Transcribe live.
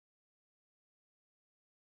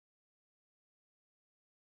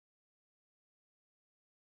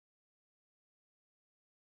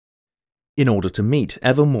In order to meet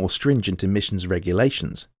ever more stringent emissions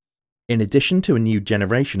regulations, in addition to a new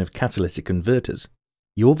generation of catalytic converters,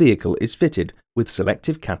 your vehicle is fitted with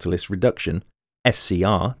Selective Catalyst Reduction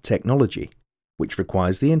 (SCR) technology, which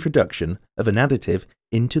requires the introduction of an additive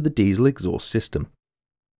into the diesel exhaust system.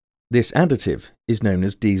 This additive is known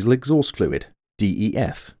as diesel exhaust fluid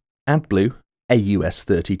 (DEF), AdBlue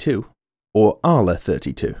AUS32, or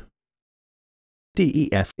ALA32.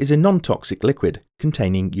 DEF is a non-toxic liquid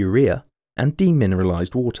containing urea and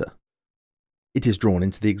demineralized water. It is drawn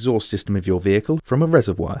into the exhaust system of your vehicle from a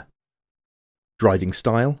reservoir. Driving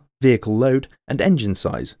style, vehicle load, and engine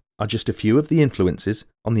size are just a few of the influences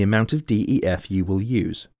on the amount of DEF you will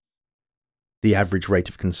use. The average rate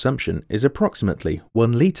of consumption is approximately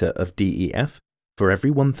 1 litre of DEF for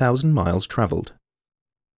every 1,000 miles travelled.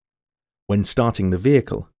 When starting the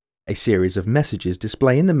vehicle, a series of messages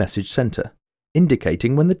display in the message centre,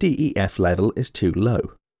 indicating when the DEF level is too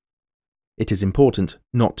low. It is important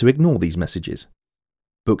not to ignore these messages.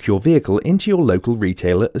 Book your vehicle into your local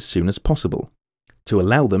retailer as soon as possible to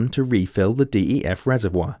allow them to refill the DEF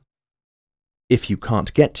reservoir. If you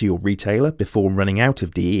can't get to your retailer before running out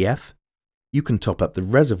of DEF, you can top up the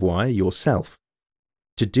reservoir yourself.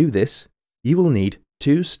 To do this, you will need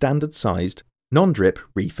 2 standard-sized, non-drip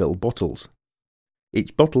refill bottles.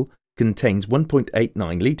 Each bottle contains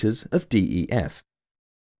 1.89 litres of DEF.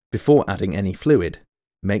 Before adding any fluid,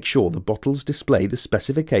 make sure the bottles display the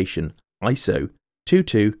specification ISO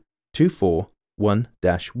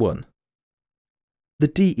 22241-1. The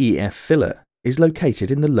DEF filler is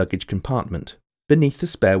located in the luggage compartment, beneath the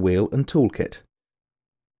spare wheel and toolkit.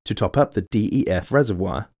 To top up the DEF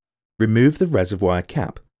reservoir, remove the reservoir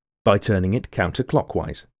cap by turning it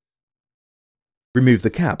counterclockwise. Remove the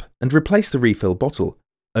cap and replace the refill bottle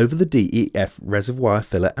over the DEF reservoir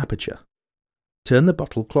filler aperture. Turn the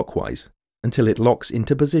bottle clockwise until it locks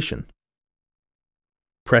into position.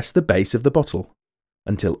 Press the base of the bottle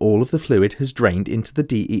until all of the fluid has drained into the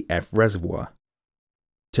DEF reservoir.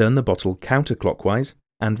 Turn the bottle counterclockwise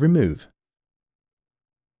and remove.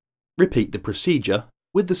 Repeat the procedure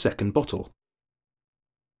with the second bottle.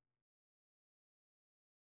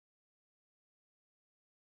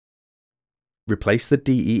 Replace the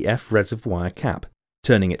DEF reservoir cap,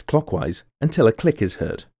 turning it clockwise until a click is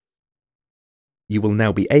heard. You will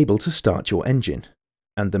now be able to start your engine,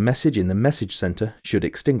 and the message in the message centre should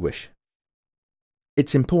extinguish.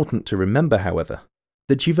 It's important to remember, however,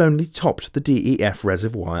 that you've only topped the DEF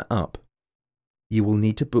reservoir up. You will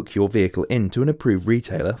need to book your vehicle into an approved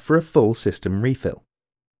retailer for a full system refill.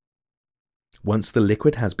 Once the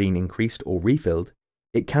liquid has been increased or refilled,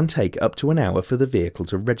 it can take up to an hour for the vehicle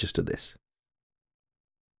to register this.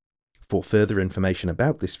 For further information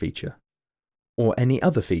about this feature, or any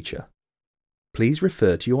other feature, please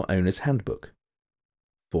refer to your owner's handbook.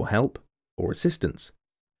 For help or assistance,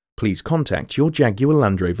 please contact your Jaguar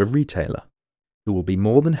Land Rover retailer, who will be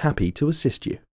more than happy to assist you.